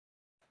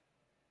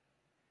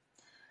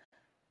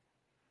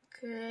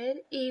Good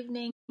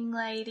evening,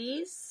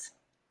 ladies.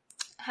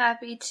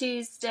 Happy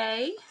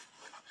Tuesday.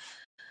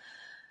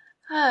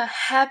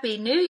 Happy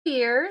New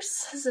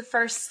Year's. This is the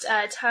first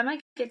time I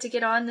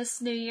get on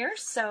this New Year,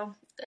 so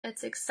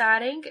it's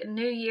exciting.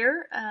 New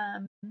Year.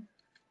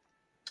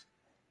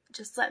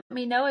 Just let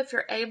me know if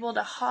you're able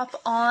to hop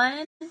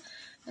on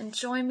and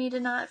join me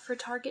tonight for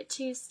Target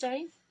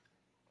Tuesday.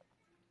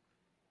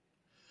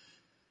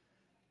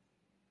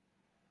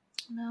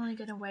 I'm only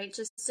going to wait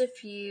just a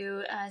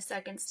few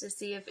seconds to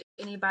see if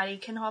anybody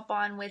can hop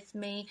on with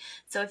me.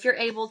 So if you're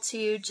able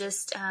to,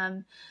 just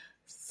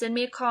send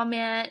me a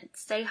comment,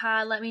 say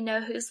hi, let me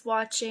know who's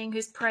watching,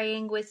 who's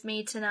praying with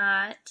me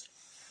tonight.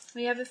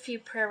 We have a few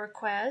prayer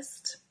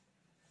requests.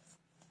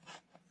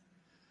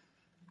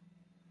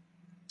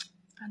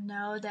 I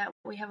know that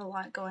we have a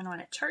lot going on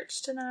at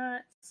church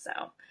tonight, so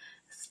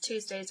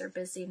Tuesdays are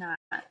busy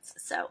nights.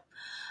 So,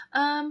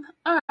 all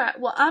right.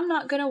 Well, I'm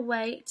not gonna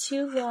wait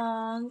too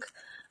long.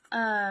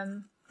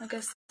 Like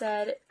I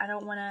said, I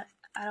don't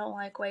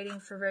like waiting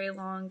for very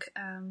long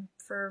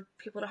for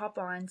people to hop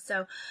on.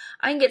 So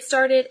I can get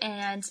started,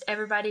 and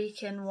everybody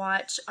can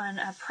watch on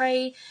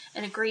pray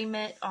in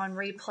agreement on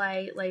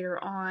replay later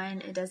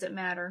on. It doesn't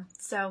matter.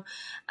 So,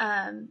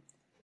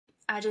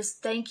 I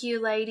just thank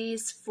you,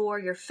 ladies, for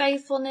your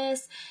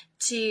faithfulness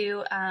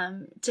to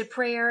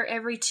prayer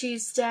every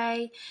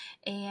Tuesday,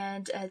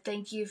 and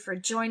thank you for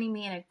joining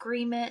me in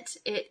agreement.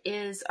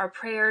 Our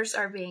prayers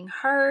are being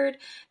heard.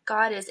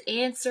 God is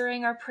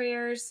answering our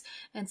prayers,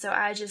 and so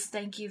I just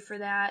thank you for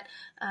that,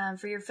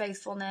 for your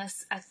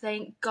faithfulness. I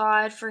thank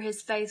God for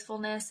His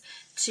faithfulness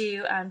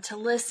to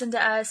listen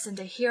to us and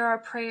to hear our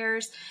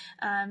prayers,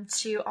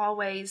 to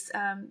always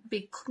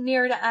be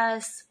near to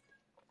us,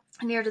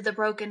 near to the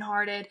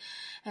brokenhearted,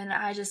 and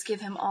I just give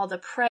Him all the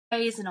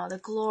praise and all the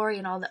glory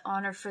and all the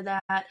honor for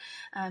that.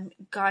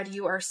 God,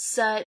 you are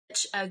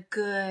such a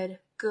good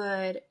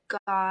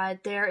God.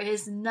 There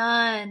is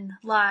none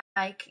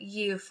like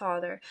you,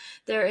 Father.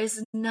 There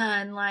is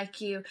none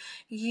like you.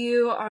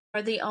 You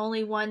are the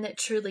only one that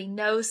truly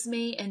knows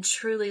me and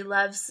truly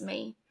loves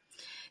me.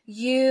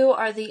 You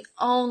are the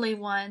only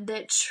one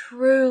that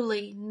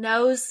truly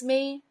knows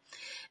me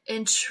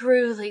and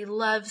truly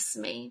loves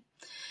me.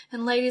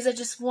 And ladies, I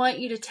just want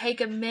you to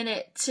take a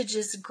minute to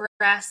just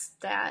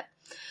grasp that.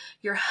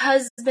 Your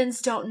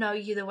husbands don't know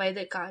you the way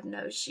that God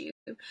knows you.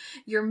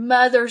 Your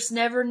mothers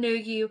never knew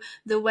you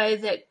the way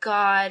that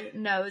God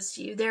knows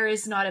you. There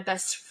is not a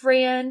best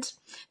friend.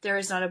 There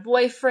is not a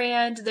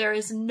boyfriend. There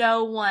is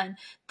no one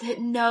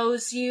that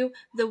knows you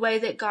the way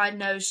that God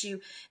knows you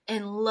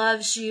and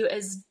loves you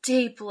as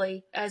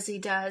deeply as He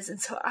does.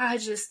 And so I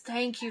just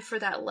thank you for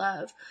that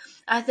love.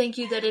 I thank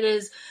you that it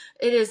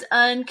is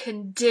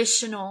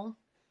unconditional.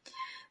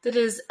 That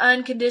is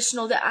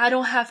unconditional, that I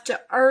don't have to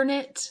earn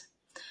it.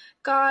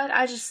 God,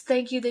 I just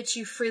thank you that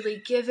you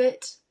freely give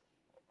it.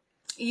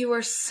 You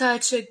are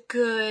such a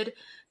good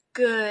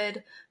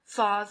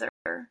Father.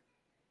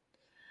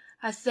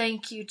 I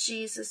thank you,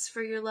 Jesus,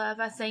 for your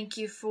love. I thank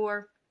you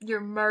for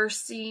your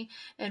mercy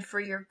and for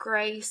your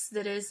grace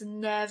that is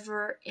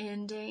never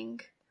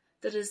ending.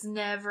 That is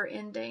never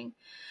ending.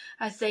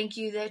 I thank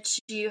you that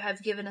you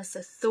have given us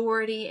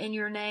authority in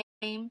your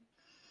name,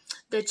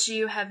 that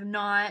you have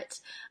not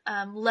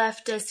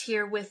left us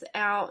here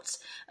without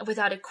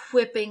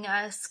equipping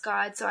us,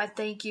 God. So I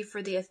thank you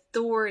for the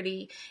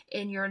authority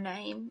in your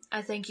name.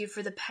 I thank you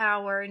for the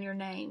power in your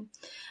name.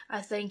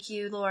 I thank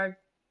you, Lord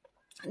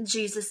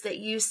Jesus, that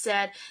you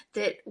said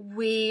that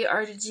we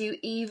are to do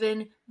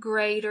even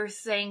greater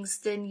things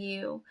than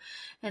you.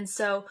 And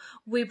so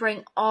we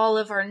bring all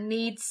of our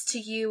needs to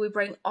you. We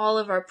bring all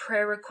of our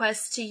prayer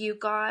requests to you,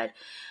 God.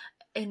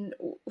 And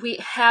we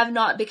have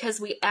not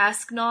because we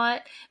ask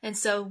not. And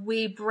so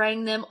we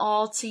bring them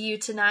all to you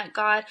tonight,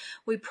 God.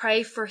 We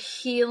pray for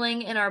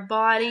healing in our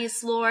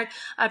bodies, Lord.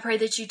 I pray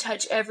that you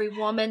touch every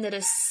woman that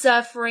is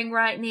suffering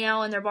right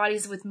now in their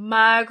bodies with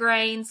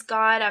migraines,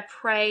 God. I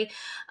pray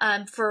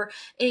for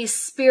any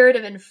spirit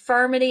of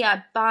infirmity.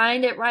 I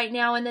bind it right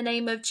now in the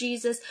name of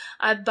Jesus.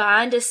 I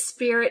bind a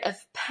spirit of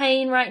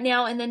pain right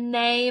now in the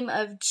name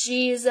of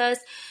Jesus.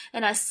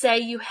 And I say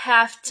you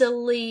have to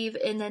leave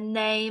in the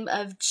name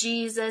of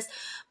Jesus.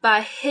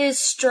 By His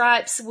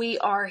stripes we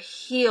are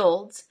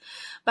healed.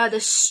 By the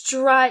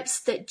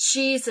stripes that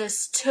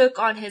Jesus took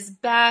on His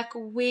back,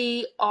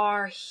 we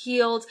are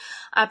healed.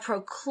 I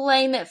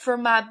proclaim it for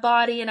my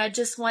body, and I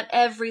just want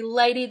every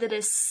lady that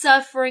is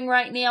suffering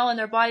right now in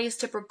their bodies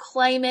to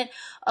proclaim it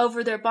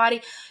over their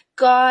body.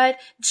 God,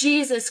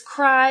 Jesus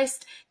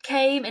Christ,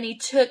 came and He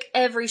took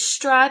every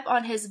stripe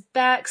on His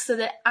back so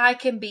that I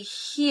can be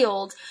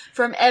healed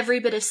from every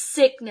bit of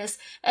sickness,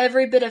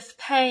 every bit of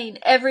pain,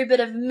 every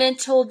bit of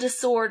mental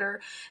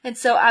disorder. And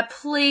so I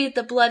plead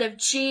the blood of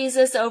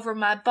Jesus over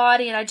my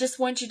body. And I just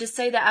want you to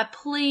say that I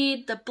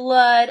plead the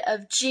blood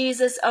of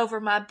Jesus over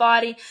my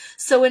body.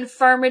 So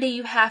infirmity,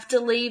 you have to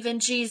leave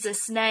in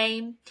Jesus'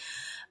 name.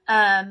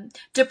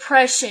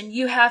 Depression,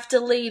 you have to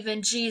leave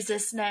in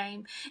Jesus'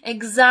 name.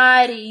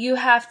 Anxiety, you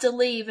have to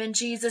leave in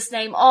Jesus'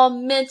 name. All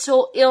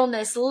mental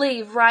illness,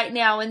 leave right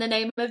now in the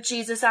name of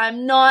Jesus. I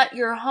am not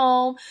your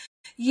home.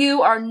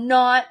 You are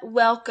not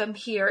welcome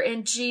here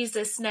in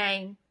Jesus'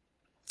 name.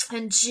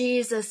 In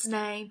Jesus'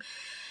 name.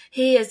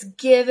 He has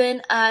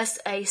given us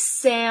a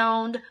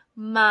sound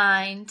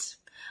mind.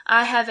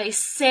 I have a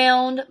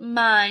sound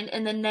mind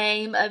in the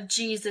name of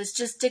Jesus.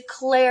 Just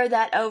declare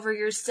that over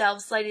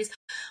yourselves, ladies.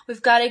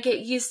 We've got to get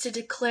used to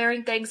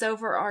declaring things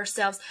over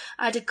ourselves.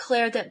 I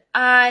declare that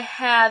I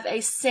have a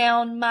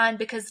sound mind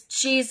because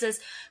Jesus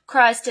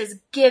Christ has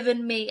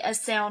given me a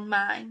sound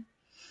mind.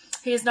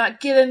 He has not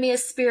given me a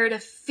spirit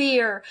of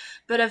fear,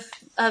 but of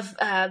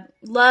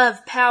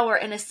love, power,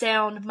 and a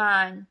sound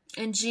mind.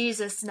 In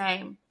Jesus'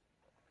 name.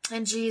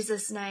 In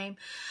Jesus' name.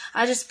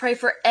 I just pray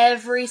for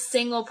every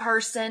single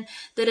person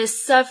that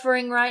is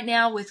suffering right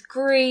now with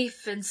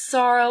grief and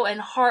sorrow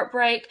and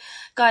heartbreak.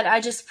 God,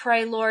 I just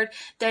pray, Lord,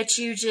 that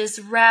you just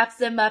wrap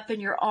them up in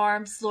your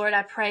arms. Lord,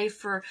 I pray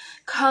for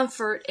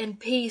comfort and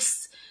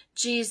peace,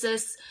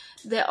 Jesus,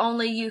 that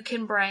only you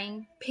can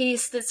bring.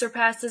 Peace that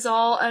surpasses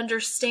all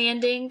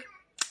understanding.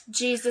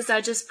 Jesus,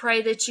 I just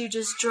pray that you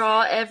just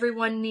draw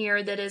everyone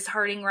near that is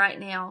hurting right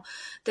now,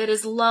 that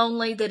is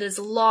lonely, that is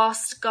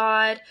lost,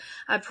 God.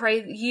 I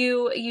pray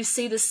you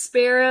see the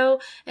sparrow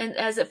and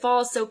as it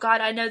falls. So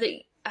God, I know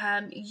that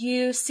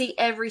you see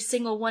every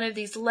single one of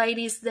these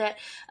ladies that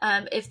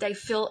if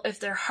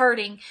they're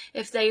hurting,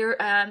 if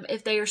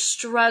they are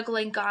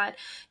struggling, God,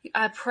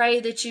 I pray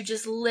that you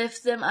just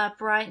lift them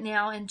up right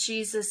now in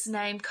Jesus'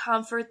 name.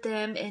 Comfort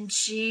them in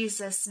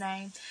Jesus'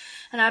 name.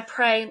 And I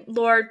pray,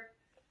 Lord,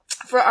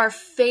 for our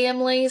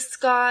families,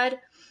 God.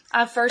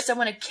 First, I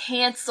want to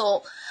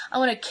cancel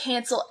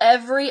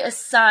every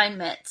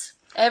assignment,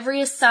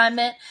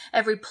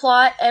 every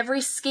plot,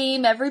 every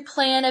scheme, every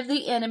plan of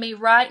the enemy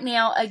right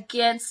now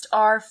against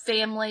our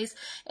families.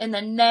 In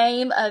the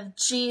name of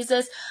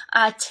Jesus,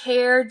 I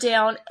tear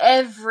down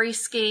every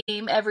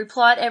scheme, every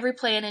plot, every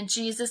plan in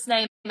Jesus'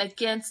 name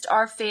against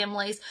our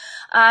families.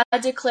 I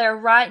declare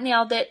right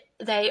now that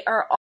they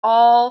are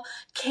all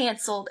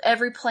canceled.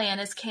 Every plan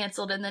is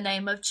canceled in the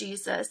name of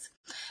Jesus.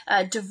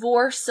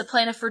 Divorce, the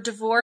plan for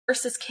divorce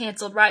is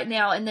canceled right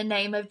now in the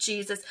name of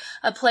Jesus.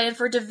 A plan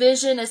for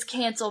division is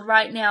canceled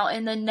right now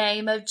in the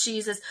name of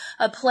Jesus.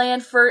 A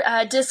plan for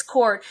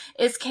discord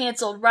is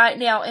canceled right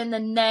now in the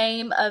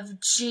name of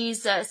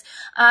Jesus.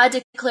 I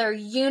declare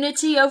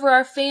unity over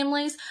our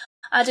families.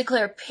 I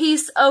declare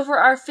peace over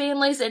our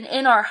families and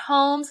in our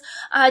homes.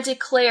 I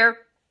declare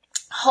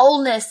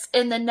wholeness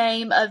in the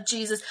name of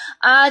Jesus.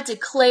 I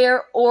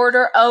declare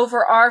order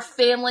over our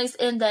families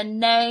in the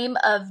name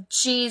of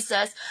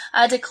Jesus.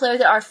 I declare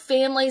that our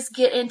families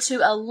get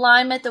into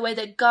alignment the way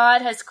that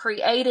God has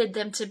created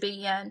them to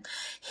be in.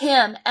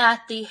 Him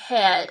at the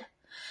head.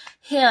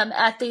 Him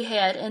at the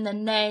head in the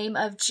name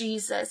of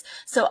Jesus.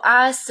 So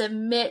I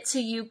submit to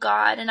you,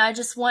 God. And I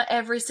just want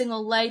every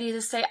single lady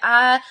to say,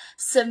 I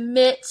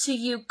submit to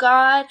you,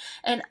 God.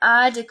 And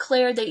I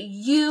declare that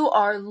you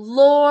are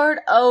Lord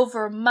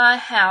over my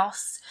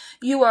house.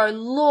 You are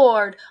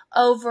Lord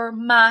over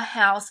my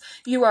house.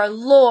 You are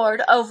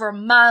Lord over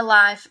my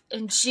life.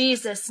 In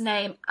Jesus'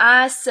 name,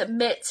 I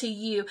submit to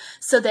you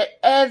so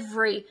that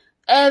every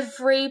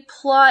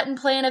plot and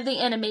plan of the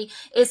enemy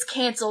is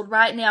canceled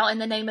right now in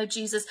the name of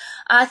Jesus.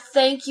 I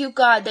thank you,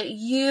 God, that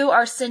you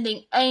are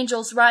sending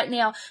angels right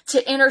now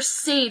to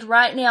intercede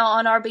right now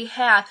on our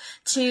behalf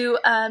to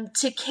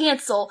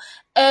cancel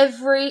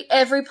every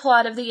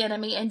plot of the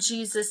enemy in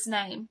Jesus'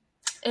 name.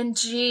 In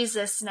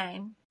Jesus'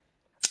 name.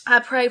 I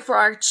pray for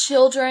our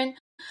children.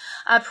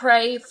 I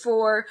pray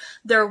for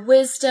their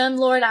wisdom,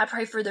 Lord. I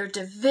pray for their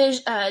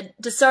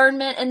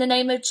discernment in the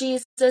name of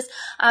Jesus.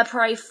 I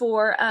pray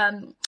for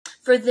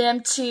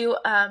them to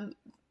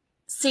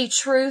see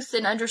truth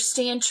and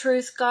understand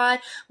truth, God,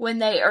 when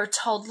they are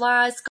told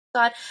lies,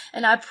 God.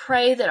 And I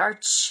pray that our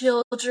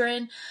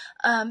children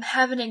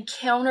have an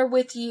encounter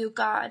with you,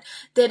 God,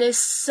 that is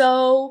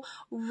so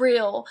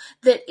real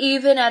that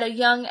even at a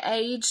young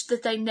age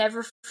that they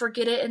never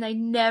forget it and they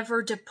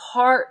never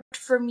depart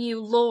from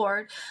you,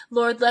 Lord.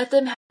 Lord, let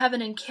them have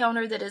an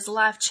encounter that is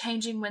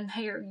life-changing when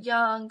they are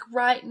young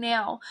right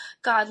now.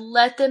 God,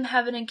 let them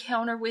have an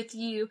encounter with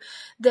you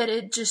that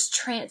it just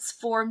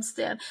transforms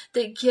them,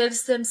 that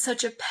gives them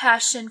such a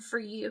passion for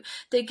you,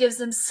 that gives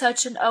them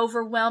such an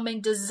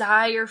overwhelming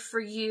desire for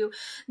you,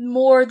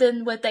 more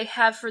than what they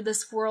have for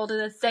this world and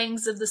the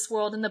things of this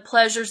world and the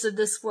pleasures of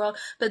this world,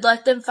 but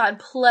let them find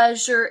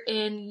pleasure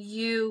in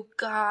you,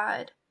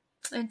 God.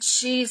 In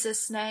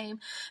Jesus' name.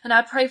 And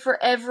I pray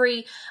for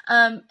every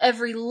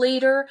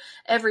leader,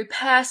 every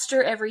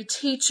pastor, every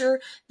teacher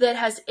that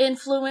has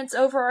influence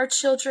over our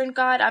children,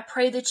 God. I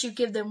pray that you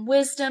give them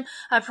wisdom.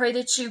 I pray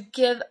that you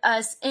give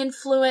us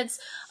influence,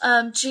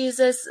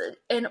 Jesus,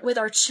 and with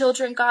our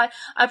children, God.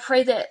 I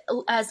pray that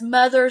as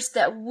mothers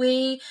that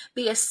we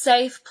be a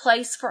safe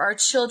place for our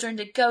children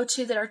to go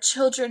to, that our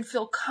children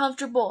feel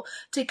comfortable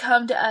to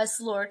come to us,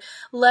 Lord.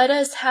 Let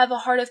us have a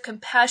heart of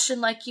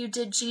compassion like you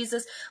did,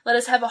 Jesus. Let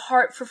us have a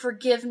heart for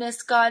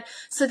forgiveness, God,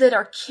 so that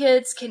our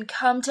kids can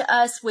come to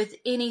us with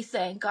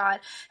anything, God.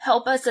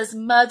 Help us as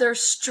mothers,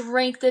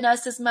 strengthen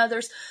us as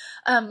mothers.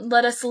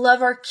 Let us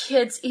love our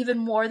kids even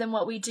more than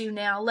what we do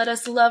now. Let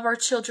us love our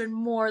children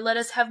more. Let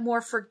us have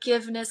more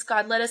forgiveness,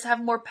 God. Let us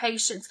have more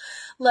patience.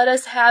 Let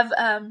us have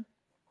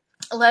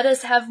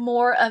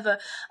more of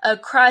a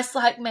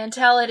Christ-like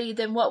mentality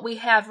than what we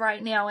have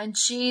right now. In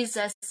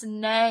Jesus'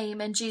 name,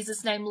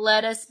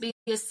 let us be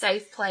a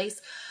safe place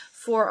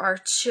for our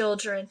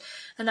children.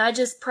 And I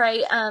just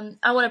pray,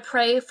 I want to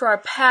pray for our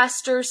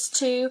pastors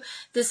too,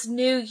 this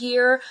new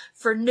year,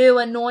 for new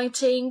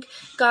anointing.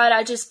 God,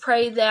 I just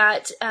pray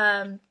that,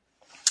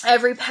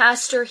 every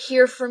pastor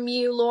hear from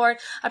you, Lord.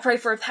 I pray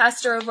for a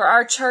pastor over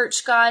our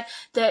church, God,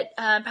 that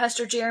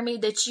Pastor Jeremy,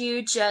 that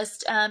you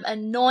just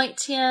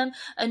anoint him,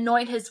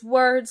 anoint his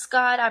words,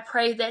 God. I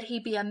pray that he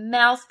be a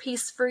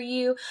mouthpiece for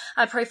you.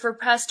 I pray for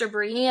Pastor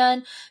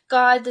Brienne,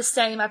 God, the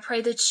same. I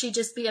pray that she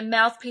just be a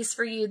mouthpiece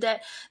for you,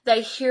 that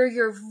they hear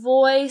your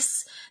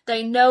voice,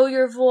 they know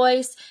your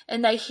voice,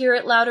 and they hear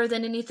it louder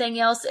than anything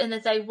else, and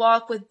that they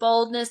walk with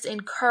boldness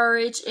and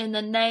courage in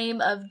the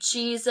name of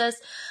Jesus.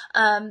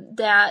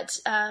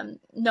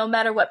 No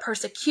matter what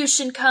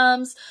persecution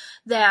comes,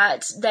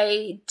 that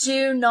they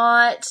do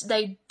not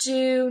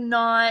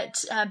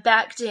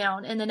back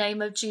down in the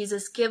name of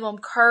Jesus. Give them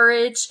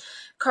courage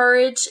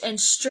and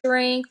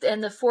strength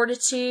and the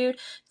fortitude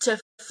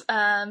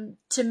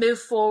to move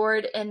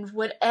forward in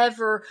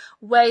whatever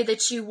way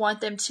that you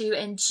want them to,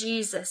 in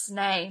Jesus'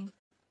 name.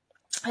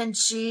 In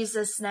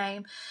Jesus'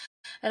 name.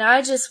 And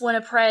I just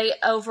want to pray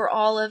over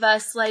all of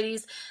us,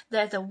 ladies,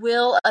 that the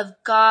will of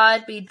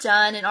God be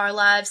done in our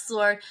lives,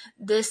 Lord,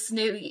 this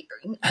new year.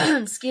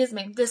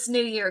 This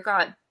new year,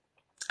 God.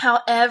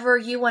 However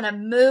you want to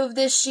move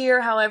this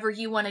year, however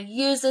you want to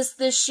use us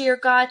this year,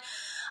 God,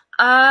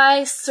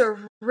 I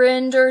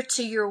surrender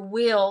to your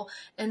will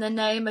in the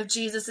name of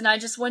Jesus. And I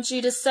just want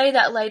you to say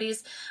that,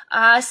 ladies.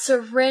 I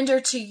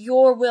surrender to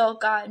your will,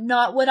 God.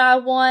 Not what I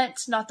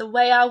want, not the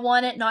way I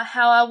want it, not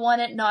how I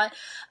want it, not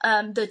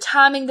the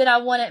timing that I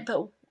want it,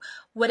 but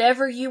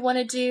whatever you want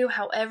to do,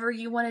 however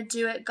you want to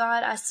do it,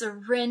 God, I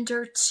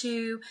surrender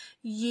to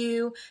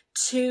you,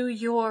 to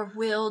your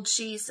will,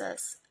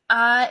 Jesus.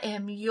 I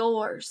am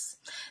yours.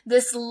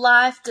 This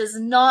life does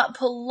not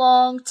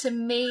belong to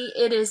me.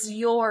 It is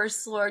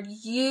yours, Lord.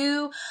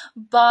 You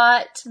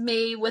bought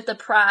me with a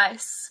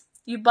price.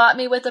 You bought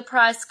me with a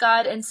price,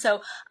 God, and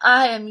so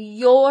I am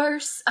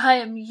yours. I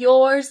am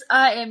yours.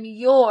 I am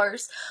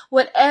yours.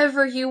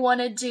 Whatever you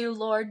want to do,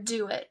 Lord,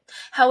 do it.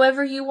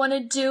 However you want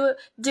to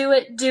do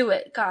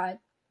it, God.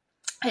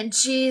 In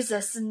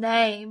Jesus'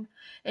 name.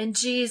 In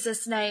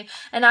Jesus' name.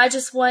 And I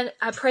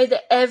pray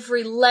that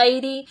every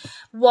lady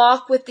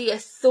walk with the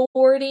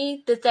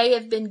authority that they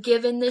have been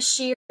given this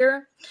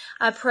year.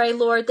 I pray,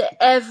 Lord, that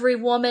every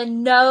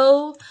woman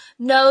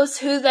knows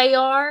who they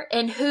are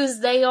and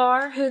whose they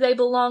are, who they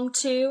belong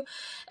to.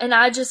 And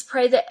I just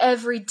pray that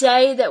every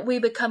day that we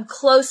become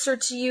closer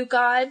to you,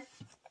 God,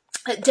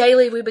 that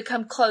daily we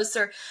become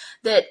closer,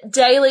 that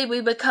daily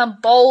we become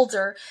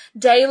bolder,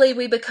 daily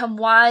we become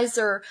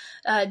wiser,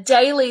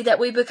 daily that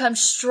we become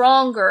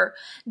stronger,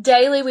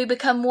 daily we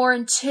become more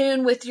in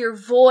tune with your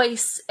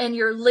voice and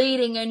your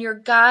leading and your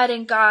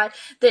guiding, God,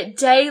 that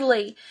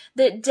daily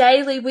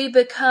we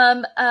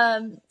become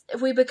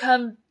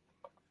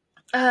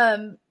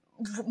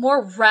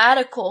more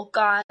radical,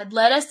 God.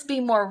 Let us be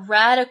more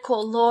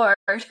radical, Lord.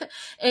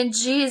 In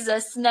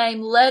Jesus'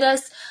 name, let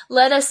us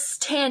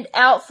stand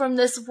out from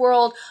this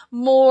world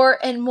more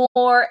and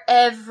more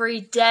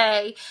every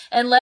day.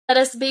 And let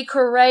us be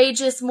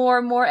courageous more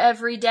and more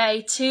every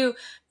day to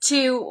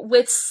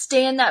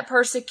withstand that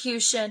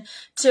persecution,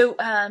 to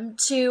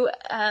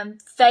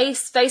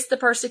face the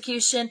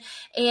persecution,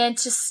 and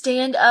to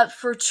stand up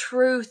for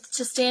truth,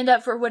 to stand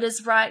up for what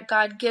is right.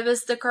 God, give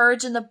us the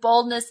courage and the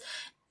boldness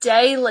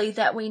daily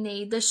that we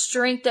need, the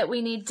strength that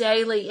we need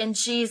daily, in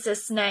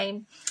Jesus'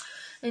 name.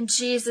 In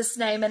Jesus'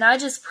 name. And I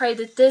just pray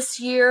that this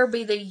year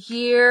be the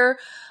year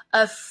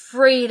of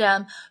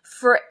freedom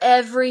for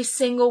every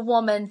single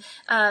woman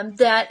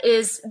that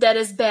is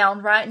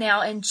bound right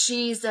now, in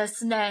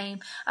Jesus' name.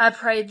 I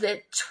pray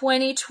that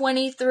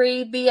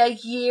 2023 be a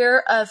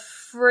year of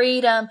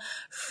freedom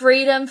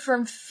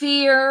from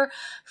fear,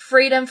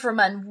 freedom from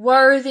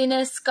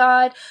unworthiness,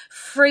 God,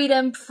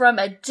 freedom from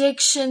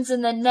addictions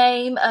in the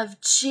name of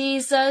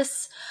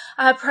Jesus.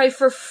 I pray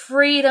for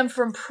freedom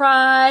from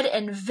pride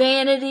and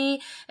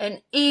vanity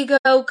and ego,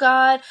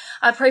 God.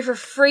 I pray for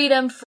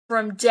freedom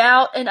from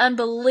doubt and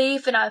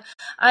unbelief. And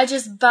I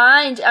just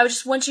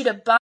want you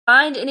to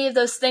bind any of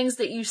those things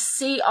that you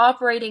see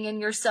operating in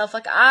yourself.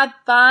 Like, I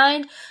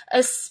bind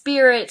a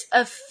spirit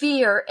of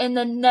fear in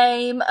the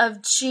name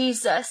of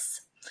Jesus.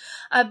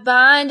 I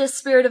bind a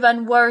spirit of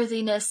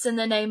unworthiness in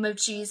the name of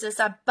Jesus.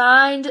 I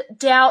bind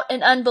doubt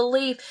and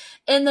unbelief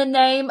in the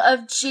name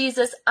of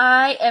Jesus.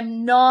 I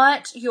am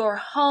not your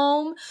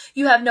home.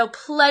 You have no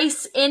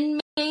place in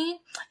me.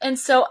 And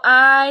so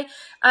I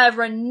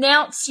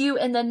renounce you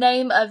in the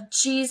name of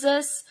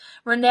Jesus.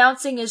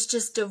 Renouncing is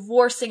just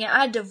divorcing.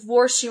 I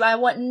divorce you. I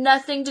want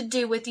nothing to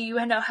do with you.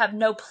 You have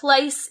no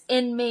place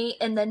in me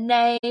in the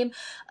name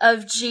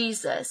of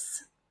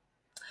Jesus.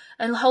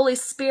 And Holy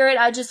Spirit,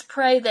 I just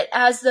pray that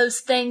as those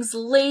things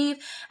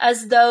leave,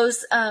 as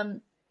those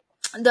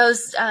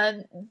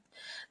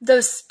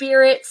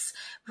spirits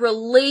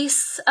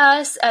release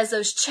us, as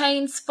those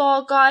chains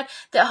fall, God,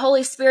 that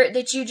Holy Spirit,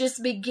 that you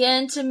just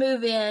begin to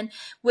move in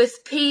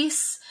with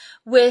peace,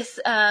 with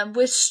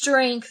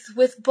strength,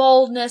 with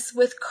boldness,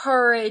 with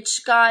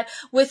courage, God,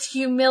 with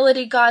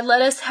humility, God.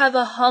 Let us have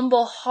a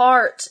humble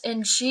heart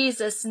in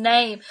Jesus'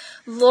 name.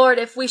 Lord,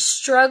 if we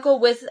struggle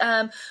with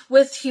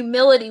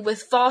humility,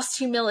 with false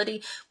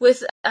humility,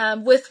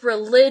 with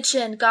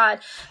religion, God,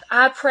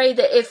 I pray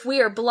that if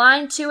we are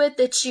blind to it,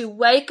 that you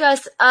wake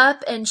us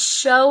up and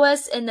show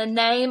us in the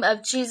name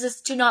of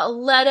Jesus. Do not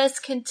let us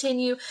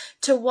continue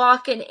to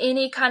walk in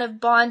any kind of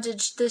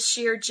bondage this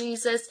year,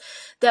 Jesus,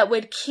 that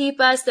would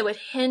keep us, that would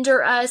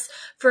hinder us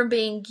from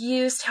being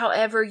used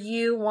however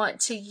you want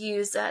to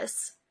use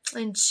us.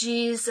 In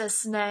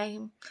Jesus'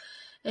 name.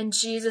 In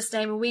Jesus'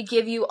 name, we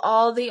give you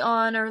all the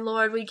honor,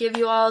 Lord. We give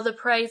you all the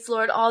praise,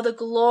 Lord. All the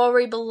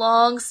glory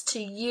belongs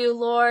to you,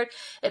 Lord.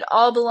 It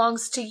all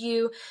belongs to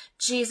you.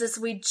 Jesus,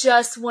 we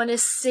just want to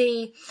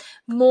see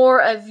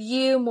more of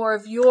you, more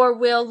of your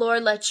will,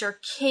 Lord. Let your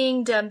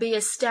kingdom be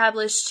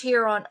established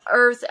here on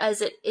earth as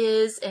it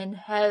is in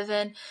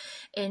heaven.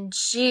 In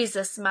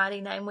Jesus' mighty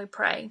name we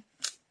pray.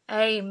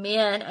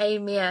 Amen.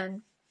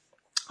 Amen.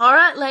 All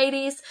right,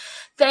 ladies.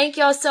 Thank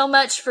y'all so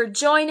much for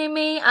joining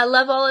me. I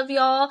love all of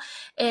y'all,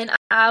 and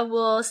I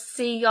will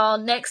see y'all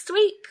next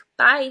week.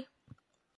 Bye.